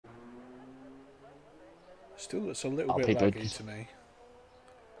Still looks a little bit laggy to me.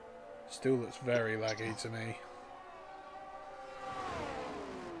 Still looks very laggy to me.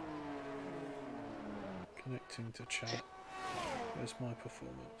 Connecting to chat. Where's my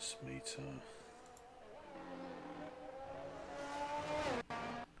performance meter?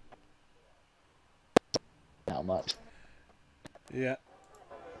 Not much. Yeah.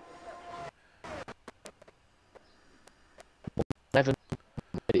 11.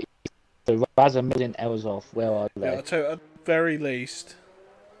 So Raz a million hours off. Where are they? Yeah, I'll tell you, at the very least.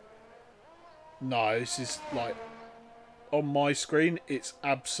 No, this is like on my screen. It's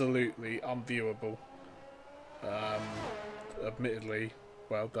absolutely unviewable. Admittedly,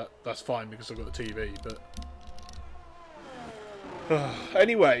 well, that's fine because I've got the TV. But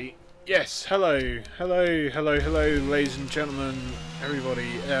anyway, yes. Hello, ladies and gentlemen,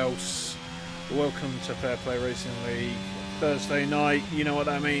 everybody else. Welcome to Fair Play Racing League. Thursday night, you know what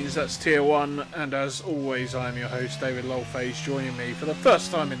that means, that's Tier 1, and as always I am your host David Lolface, joining me for the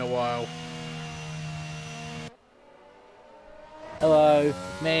first time in a while. Hello,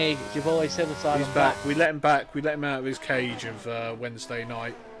 me, it's your boy Silver Silent. He's back. We let him back, we let him out of his cage of Wednesday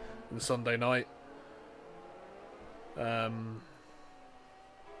night and Sunday night.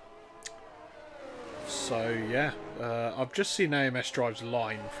 So yeah, I've just seen AMS Drive's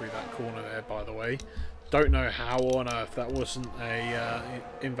line through that corner there, by the way. Don't know how on earth that wasn't a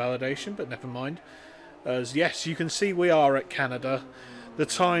invalidation, but never mind. As yes, you can see we are at Canada. The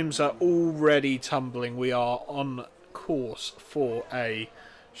times are already tumbling. We are on course for a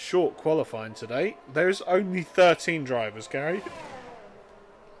short qualifying today. There's only 13 drivers, Gary.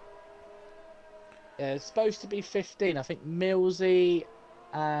 Yeah, it's supposed to be 15. I think Millsy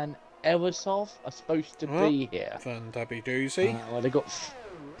and Eversov are supposed to be here. Van Dabby Doozy. Well, they got.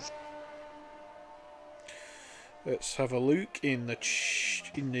 Let's have a look in the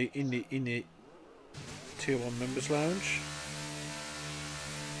Tier 1 Members Lounge.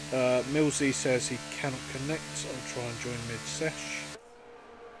 Millsy says he cannot connect. I'll try and join mid-sesh.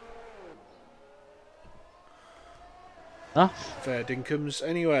 Huh? Fair dinkum.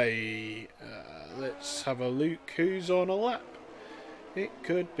 Anyway, let's have a look who's on a lap. It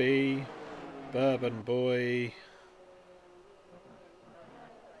could be Bourbon Boy.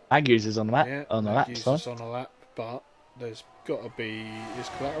 Agus is on the lap. Yeah, on the lap. Agus is on a lap. But there's got to be... Is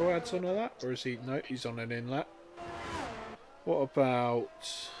Collateral Ads on a lap? Or is he... No, he's on an in-lap. What about...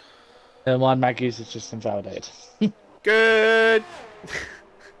 One Magus is just invalidated. Good!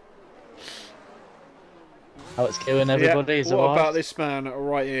 Oh, it's killing everybody. Yeah. What about this man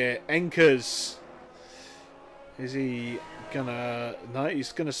right here? Enkers. Is he gonna... No,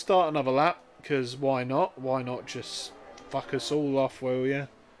 he's gonna start another lap. Because why not? Why not just fuck us all off, will you?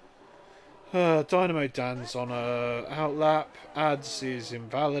 Dynamo Dan's on a outlap. Ads is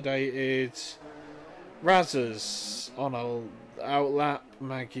invalidated. Razzers on a outlap.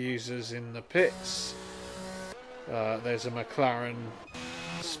 Mag users in the pits. There's a McLaren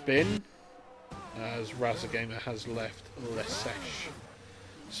spin as Razzer Gamer has left Lesesh.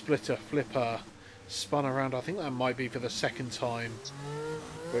 Splitter Flipper spun around. I think that might be for the second time.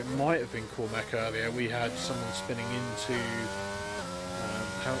 Or it might have been Cormac earlier. We had someone spinning into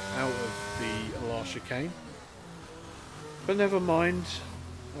out of the last chicane. But never mind.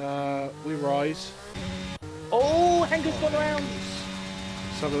 We rise. Oh, Henker's gone around.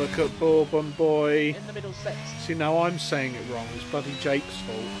 Let's have a look at Bourbon Boy. In the middle six. See, now I'm saying it wrong. It's bloody Jake's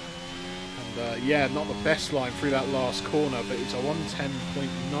fault. And yeah, not the best line through that last corner, but it's a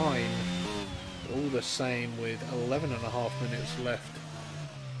 110.9. All the same with 11.5 minutes left.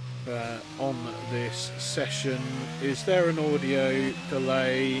 On this session. Is there an audio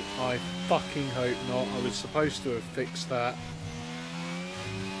delay? I fucking hope not. I was supposed to have fixed that.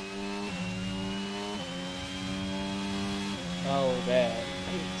 Oh, there.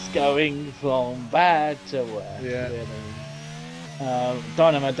 It's going from bad to worse. Yeah. Really.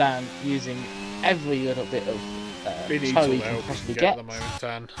 Dynamo Dan using every little bit of tow he can possibly get. At the moment,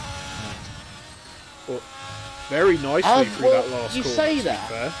 Dan. But very nicely through that last you corner, say to be that.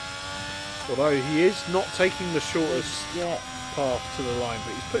 fair. Although he is not taking the shortest path to the line,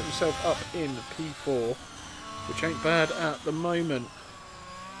 but he's put himself up in P4, which ain't bad at the moment.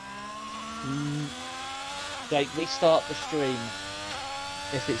 Jake, restart the stream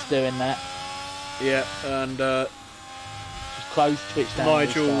if it's doing that. Yeah, and just close Twitch down.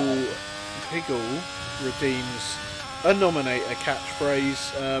 Nigel Piggle redeems a nominate a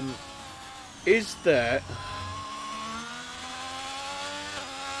catchphrase. Is there...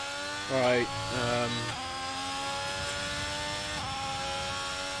 Right,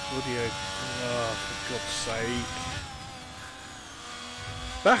 audio, oh, for God's sake.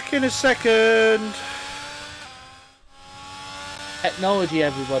 Back in a second. Technology,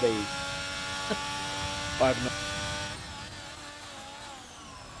 everybody. I have no